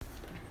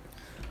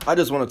I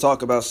just want to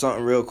talk about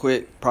something real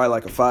quick, probably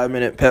like a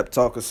 5-minute pep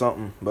talk or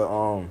something. But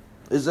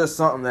it's just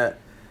something that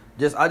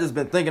I just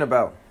been thinking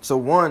about. So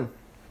one,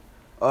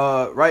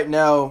 right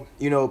now,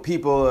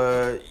 people,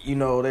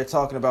 they're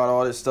talking about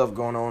all this stuff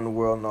going on in the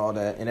world and all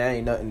that, and that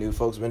ain't nothing new.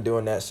 Folks been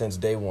doing that since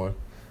day one.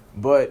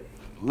 But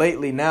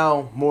lately,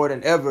 now more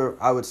than ever,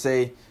 I would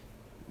say,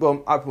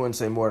 well, I wouldn't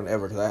say more than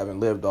ever because I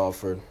haven't lived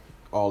for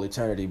all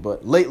eternity.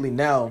 But lately,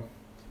 now,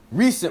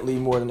 recently,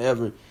 more than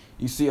ever,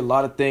 you see a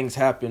lot of things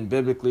happen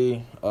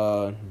biblically,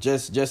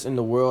 just in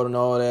the world and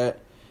all that.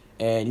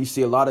 And you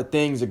see a lot of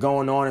things are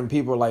going on and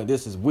people are like,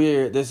 this is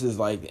weird. This is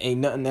like, ain't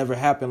nothing ever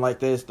happened like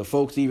this. The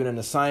folks even in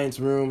the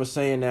science room are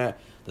saying that.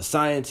 The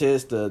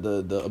scientists,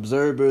 the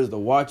observers, the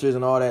watchers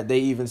and all that, they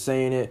even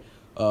saying it.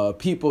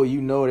 People,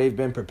 they've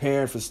been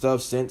preparing for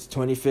stuff since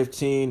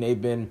 2015. They've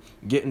been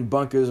getting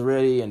bunkers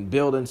ready and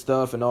building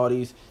stuff and all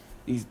these.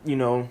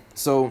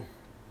 So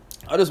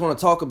I just want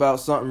to talk about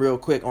something real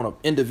quick on an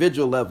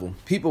individual level.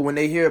 People, when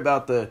they hear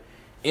about the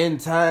end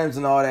times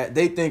and all that,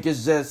 they think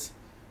it's just,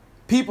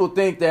 people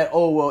think that,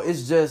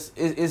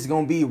 it's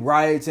going to be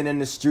rioting in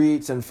the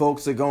streets and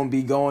folks are going to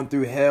be going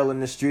through hell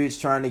in the streets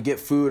trying to get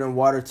food and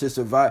water to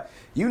survive.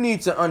 You need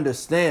to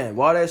understand,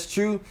 while that's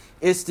true,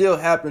 it still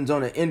happens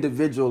on an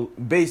individual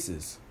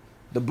basis.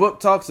 The book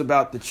talks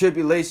about the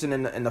tribulation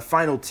and the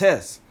final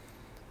test.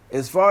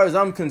 As far as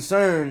I'm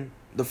concerned,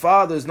 the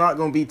Father is not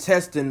going to be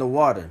testing the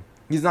water.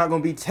 He's not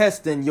going to be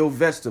testing your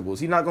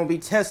vegetables. He's not going to be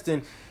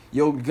testing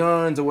your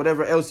guns or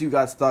whatever else you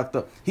got stocked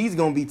up. He's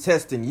going to be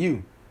testing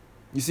you.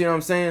 You see what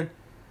I'm saying?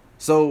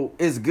 So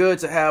it's good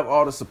to have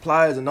all the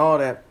supplies and all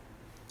that.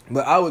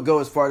 But I would go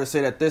as far to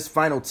say that this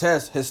final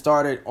test has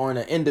started on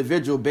an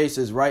individual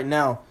basis right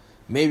now.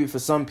 Maybe for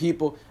some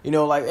people,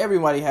 like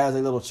everybody has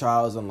their little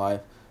trials in life.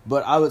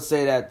 But I would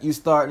say that you're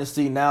starting to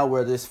see now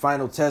where this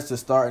final test is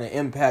starting to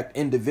impact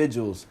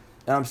individuals.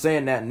 And I'm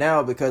saying that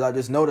now because I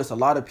just noticed a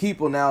lot of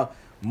people now,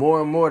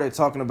 more and more, they're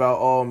talking about,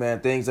 oh, man,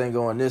 things ain't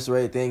going this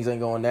way, things ain't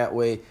going that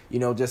way.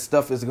 Just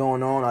stuff is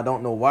going on. I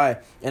don't know why.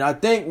 And I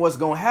think what's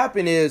going to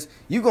happen is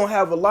you're going to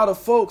have a lot of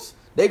folks,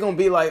 they're going to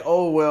be like,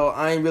 oh, well,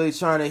 I ain't really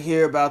trying to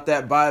hear about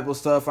that Bible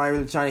stuff. I ain't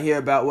really trying to hear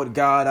about what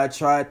God, I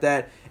tried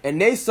that.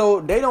 And they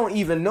don't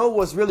even know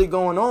what's really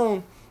going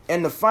on.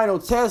 And the final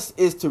test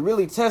is to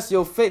really test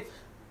your faith.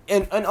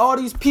 And all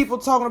these people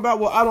talking about,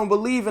 well, I don't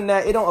believe in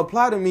that, it don't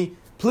apply to me.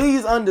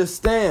 Please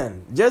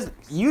understand,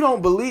 you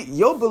don't believe,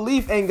 your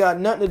belief ain't got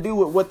nothing to do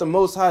with what the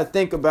Most High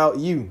think about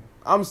you.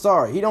 I'm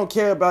sorry. He don't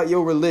care about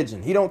your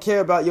religion. He don't care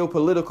about your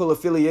political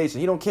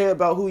affiliation. He don't care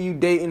about who you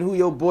dating, who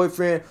your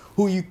boyfriend,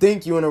 who you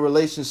think you in a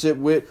relationship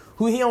with,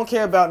 he don't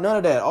care about none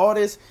of that. All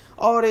this,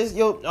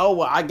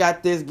 I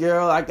got this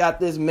girl, I got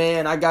this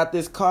man, I got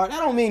this car. That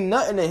don't mean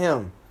nothing to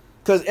him.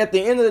 Because at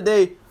the end of the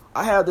day,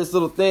 I have this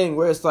little thing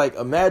where it's like,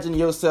 imagine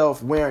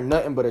yourself wearing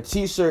nothing but a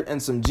t-shirt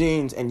and some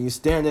jeans and you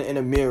standing in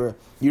a mirror.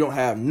 You don't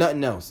have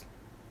nothing else.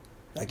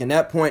 Like in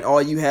that point,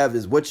 all you have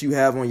is what you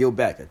have on your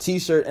back, a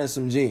t-shirt and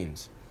some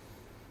jeans.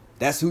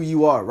 That's who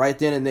you are right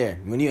then and there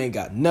when you ain't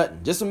got nothing.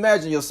 Just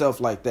imagine yourself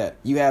like that.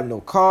 You have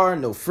no car,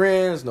 no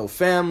friends, no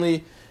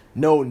family,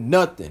 no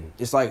nothing.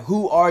 It's like,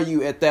 who are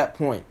you at that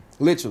point?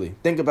 Literally,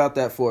 think about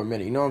that for a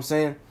minute. You know what I'm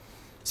saying?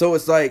 So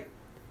it's like,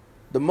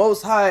 the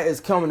Most High is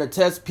coming to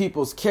test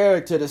people's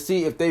character to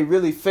see if they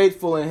really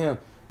faithful in him.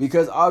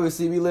 Because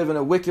obviously we live in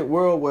a wicked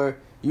world where,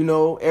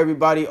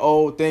 everybody,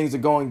 things are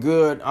going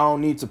good. I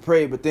don't need to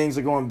pray, but things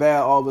are going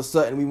bad. All of a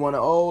sudden we want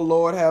to,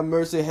 Lord, have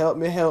mercy. Help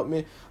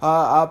me.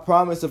 I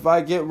promise if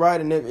I get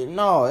right.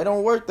 No, it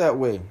don't work that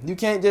way. You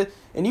can't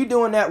and you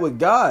doing that with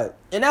God.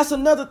 And that's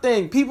another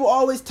thing. People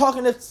always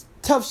talking this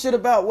tough shit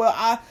about, well,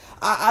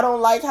 I don't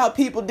like how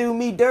people do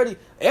me dirty.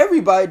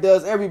 Everybody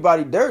does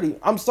everybody dirty.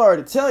 I'm sorry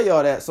to tell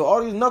y'all that. So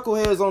all these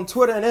knuckleheads on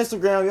Twitter and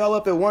Instagram, y'all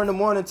up at 1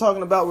 a.m.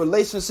 talking about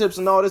relationships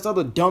and all this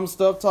other dumb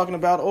stuff, talking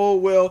about,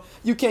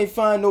 you can't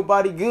find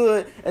nobody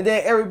good. And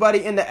then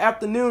everybody in the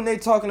afternoon, they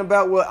talking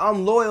about, well,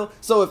 I'm loyal.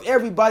 So if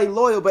everybody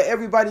loyal, but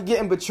everybody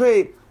getting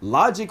betrayed,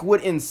 logic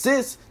would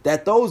insist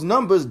that those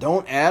numbers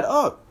don't add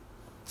up.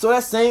 So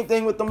that same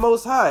thing with the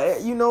Most High.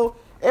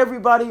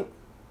 Everybody,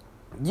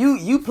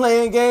 you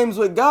playing games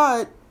with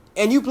God,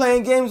 and you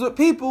playing games with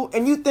people,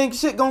 and you think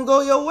shit gonna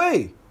go your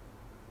way.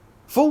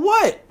 For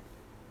what?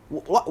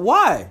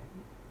 Why?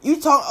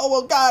 You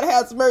talk, God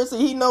has mercy,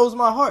 he knows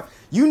my heart.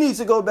 You need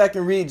to go back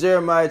and read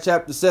Jeremiah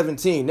chapter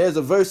 17. There's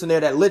a verse in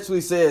there that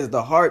literally says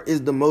the heart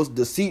is the most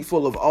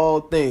deceitful of all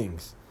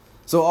things.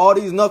 So all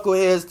these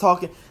knuckleheads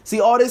talking,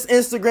 see all this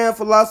Instagram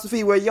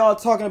philosophy where y'all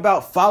talking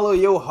about follow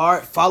your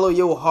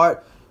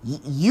heart.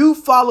 You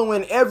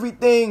following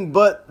everything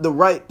but the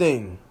right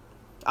thing.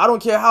 I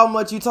don't care how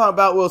much you talk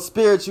about,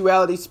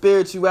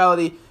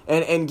 spirituality,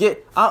 and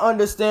I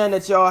understand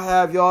that you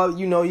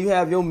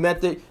have your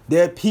method.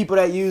 There are people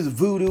that use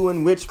voodoo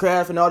and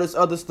witchcraft and all this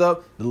other stuff.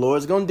 The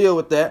Lord's going to deal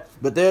with that.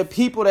 But there are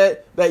people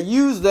that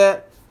use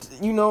that,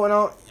 and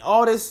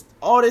all this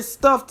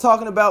stuff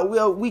talking about,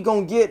 we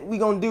going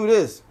to do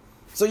this.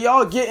 So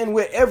y'all getting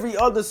with every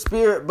other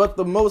spirit but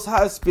the Most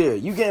High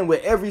Spirit. You getting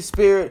with every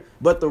spirit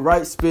but the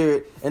right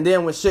spirit. And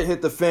then when shit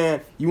hit the fan,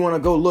 you want to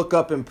go look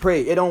up and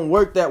pray. It don't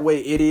work that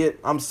way, idiot.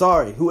 I'm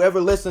sorry. Whoever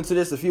listened to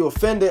this, if you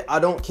offended, I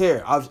don't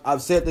care.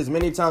 I've said this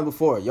many times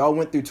before. Y'all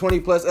went through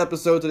 20 plus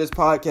episodes of this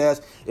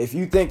podcast. If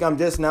you think I'm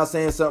just now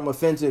saying something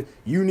offensive,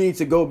 you need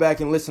to go back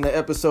and listen to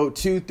episode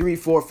 2, 3,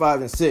 4,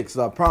 5, and 6.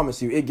 So I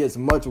promise you, it gets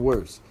much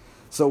worse.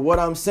 So what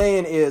I'm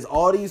saying is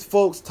all these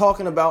folks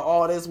talking about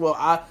all this, well,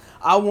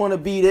 I want to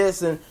be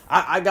this and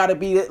I got to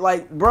be that.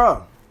 Like,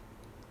 bruh,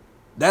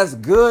 that's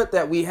good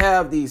that we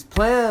have these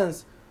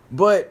plans.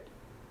 But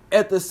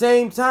at the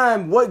same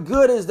time, what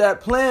good is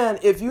that plan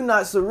if you're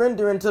not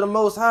surrendering to the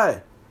Most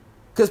High?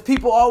 Because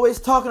people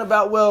always talking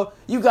about, well,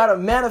 you got to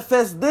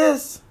manifest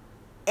this.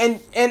 And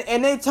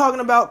they talking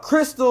about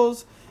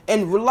crystals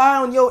and rely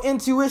on your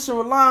intuition,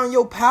 rely on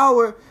your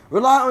power,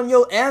 rely on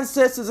your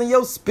ancestors and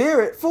your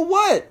spirit. For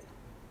what?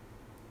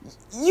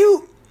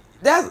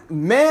 That's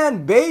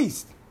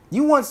man-based.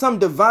 You want some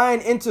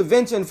divine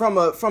intervention from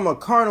a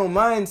carnal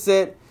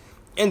mindset,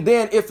 and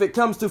then if it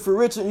comes to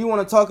fruition, you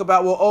want to talk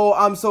about, well, oh,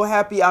 I'm so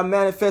happy I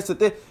manifested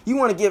this. You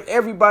want to give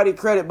everybody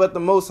credit but the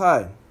Most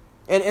High.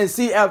 And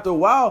see, after a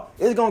while,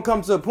 it's going to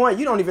come to a point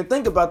you don't even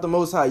think about the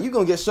Most High. You're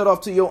going to get shut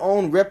off to your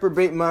own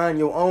reprobate mind,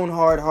 your own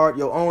hard heart,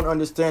 your own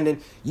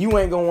understanding. You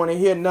ain't going to want to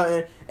hear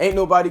nothing. Ain't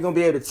nobody going to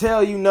be able to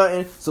tell you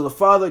nothing. So the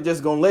Father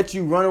just going to let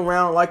you run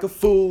around like a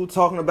fool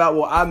talking about,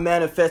 well, I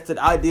manifested,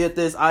 I did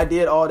this, I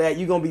did all that.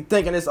 You're going to be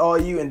thinking it's all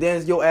you, and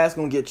then your ass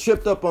going to get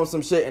tripped up on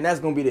some shit, and that's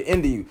going to be the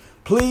end of you.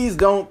 Please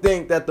don't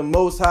think that the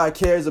Most High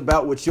cares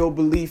about what your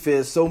belief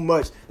is so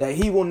much that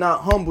he will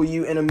not humble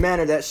you in a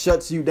manner that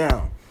shuts you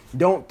down.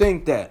 Don't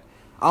think that.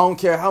 I don't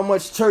care how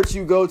much church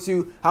you go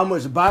to, how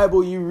much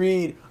Bible you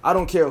read. I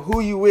don't care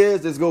who you is.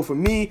 This go for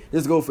me.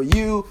 This go for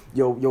you,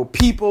 your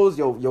peoples,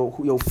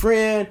 your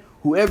friend,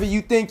 whoever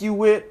you think you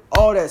with,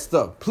 all that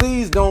stuff.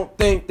 Please don't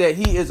think that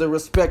he is a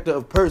respecter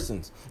of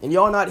persons. And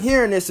y'all not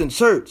hearing this in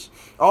church.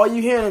 All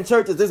you hearing in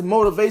church is this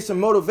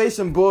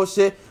motivation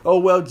bullshit. Oh,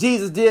 well,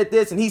 Jesus did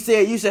this and he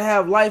said you should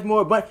have life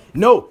more abundant.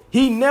 No,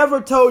 he never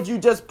told you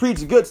just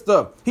preach good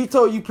stuff. He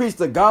told you preach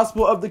the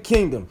gospel of the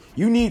kingdom.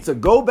 You need to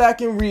go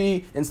back and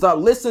read and stop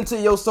listening to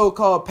your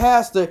so-called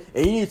pastor,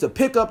 and you need to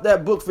pick up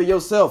that book for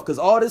yourself, because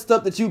all this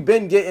stuff that you've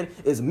been getting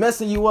is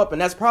messing you up,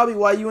 and that's probably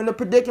why you in the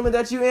predicament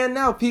that you in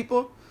now,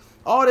 people.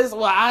 All this,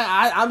 well,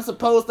 I'm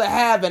supposed to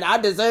have and I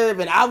deserve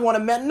and I want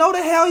to. No,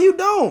 the hell you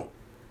don't.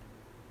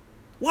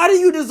 Why do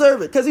you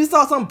deserve it? Because you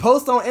saw some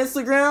post on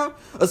Instagram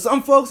or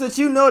some folks that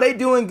you know they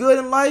doing good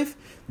in life.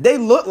 They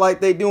look like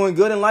they doing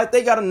good in life.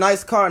 They got a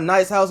nice car, a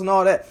nice house and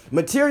all that.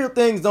 Material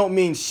things don't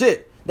mean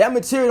shit. That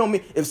material don't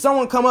mean, if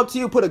someone come up to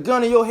you, put a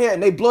gun in your head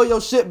and they blow your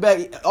shit back,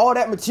 all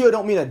that material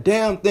don't mean a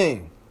damn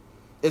thing.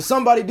 If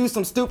somebody do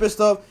some stupid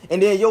stuff and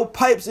then your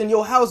pipes in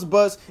your house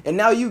bust, and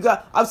now you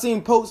got, I've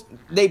seen posts,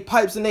 they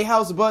pipes in their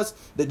house bust,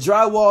 the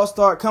drywall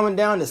start coming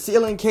down, the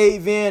ceiling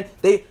cave in,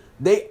 they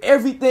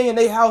everything in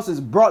their house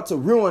is brought to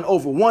ruin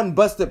over one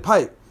busted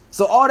pipe.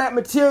 So all that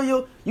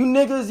material, you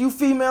niggas, you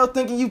female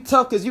thinking you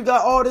tough because you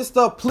got all this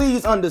stuff,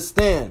 please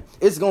understand.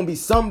 It's going to be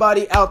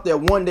somebody out there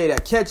one day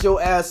that catch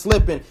your ass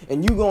slipping,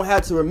 and you going to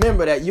have to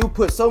remember that you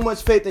put so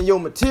much faith in your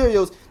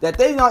materials that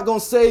they not going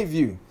to save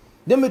you.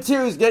 The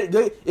materials get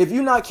if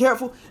you're not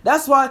careful.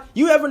 That's why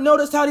you ever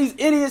noticed how these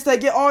idiots that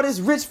get all this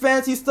rich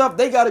fancy stuff,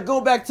 they got to go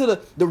back to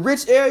the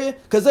rich area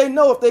because they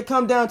know if they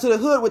come down to the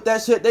hood with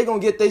that shit, they going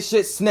to get their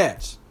shit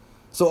snatched.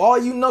 So all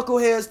you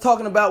knuckleheads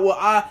talking about, well,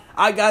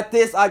 I got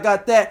this, I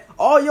got that.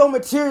 All your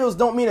materials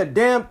don't mean a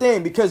damn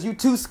thing because you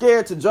too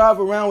scared to drive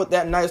around with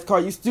that nice car.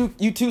 You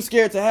too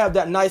scared to have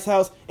that nice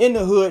house in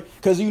the hood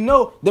because you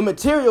know the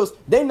materials,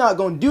 they not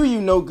going to do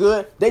you no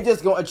good. They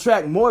just going to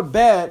attract more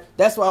bad.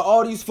 That's why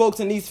all these folks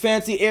in these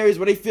fancy areas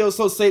where they feel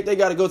so safe, they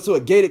got to go to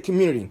a gated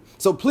community.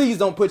 So please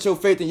don't put your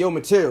faith in your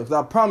materials.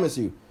 I promise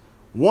you,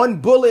 one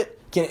bullet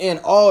can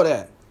end all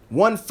that.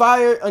 One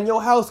fire in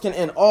your house can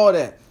end all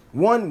that.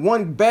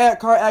 One bad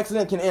car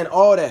accident can end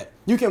all that.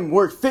 You can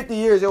work 50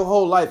 years your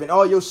whole life and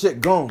all your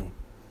shit gone.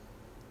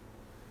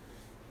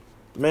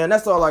 Man,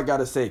 that's all I got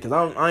to say because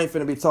I ain't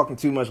finna be talking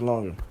too much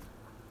longer.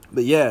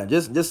 But yeah,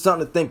 just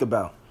something to think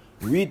about.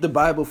 Read the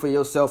Bible for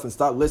yourself and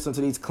stop listening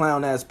to these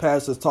clown-ass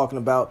pastors talking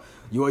about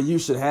you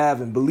should have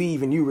and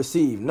believe and you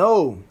receive.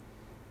 No.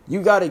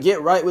 You got to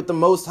get right with the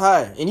Most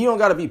High. And you don't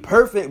got to be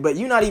perfect, but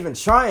you're not even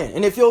trying.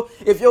 And if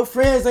your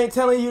friends ain't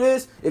telling you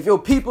this, if your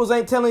peoples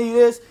ain't telling you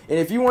this, and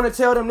if you want to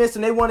tell them this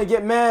and they want to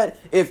get mad,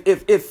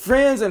 if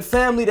friends and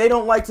family, they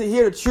don't like to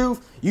hear the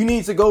truth, you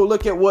need to go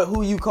look at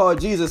who you call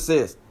Jesus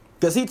is.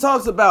 Because he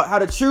talks about how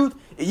the truth,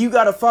 you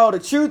got to follow the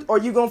truth or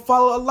you going to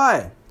follow a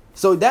lie.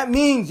 So that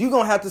means you're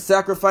going to have to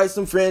sacrifice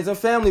some friends and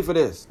family for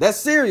this. That's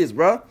serious,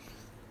 bro.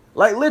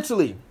 Like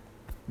literally,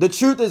 the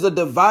truth is a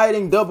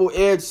dividing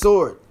double-edged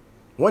sword.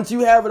 Once you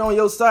have it on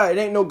your side, it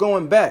ain't no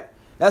going back.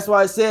 That's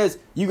why it says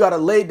you got to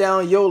lay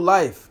down your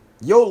life.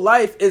 Your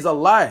life is a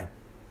lie.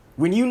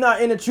 When you're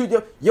not in the truth,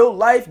 your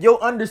life,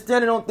 your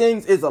understanding on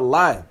things is a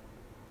lie.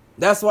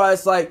 That's why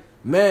it's like,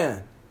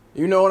 man,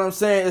 You know what I'm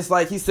saying? It's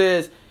like he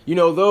says, you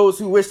know, those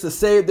who wish to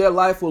save their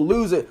life will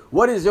lose it.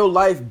 What is your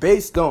life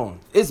based on?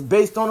 It's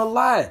based on a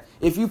lie.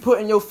 If you put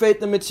in your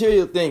faith in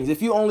material things,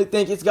 if you only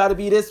think it's got to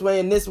be this way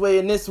and this way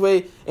and this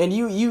way, and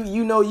you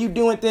know you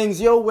doing things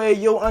your way,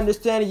 your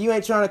understanding, you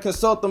ain't trying to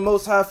consult the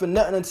Most High for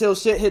nothing until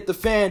shit hit the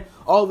fan,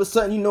 all of a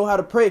sudden you know how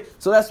to pray.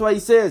 So that's why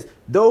he says,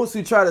 those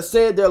who try to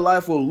save their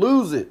life will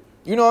lose it.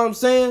 You know what I'm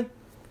saying?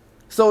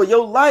 So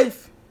your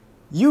life,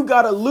 you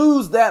got to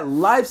lose that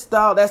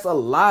lifestyle that's a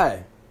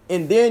lie.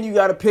 And then you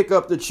got to pick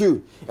up the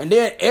truth. And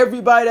then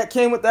everybody that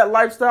came with that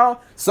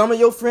lifestyle, some of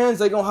your friends,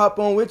 they going to hop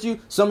on with you.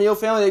 Some of your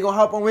family, they going to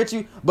hop on with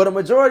you. But a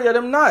majority of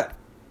them not.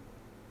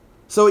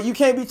 So you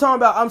can't be talking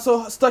about, I'm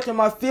so stuck in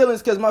my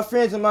feelings because my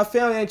friends and my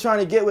family ain't trying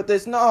to get with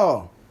this.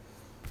 No.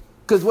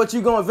 Because what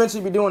you going to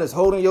eventually be doing is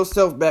holding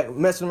yourself back,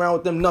 messing around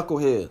with them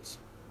knuckleheads.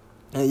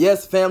 And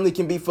yes, family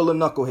can be full of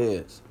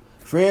knuckleheads.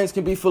 Friends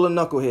can be full of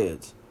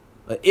knuckleheads.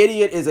 An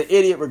idiot is an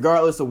idiot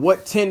regardless of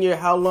what tenure,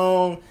 how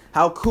long,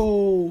 how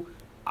cool.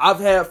 I've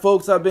had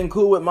folks I've been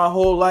cool with my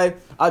whole life.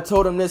 I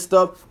told them this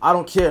stuff. I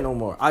don't care no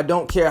more. I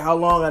don't care how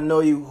long I know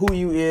you, who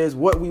you is,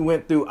 what we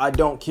went through. I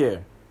don't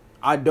care.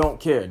 I don't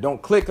care.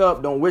 Don't click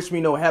up. Don't wish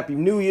me no happy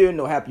new year,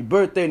 no happy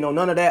birthday, no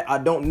none of that. I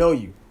don't know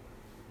you.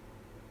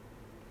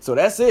 So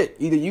that's it.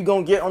 Either you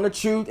going to get on the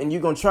truth and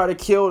you're going to try to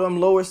kill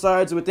them lower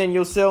sides within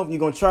yourself. You're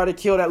going to try to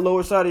kill that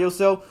lower side of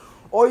yourself.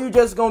 Or you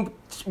just going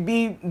to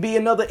be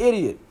another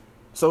idiot.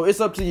 So it's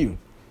up to you.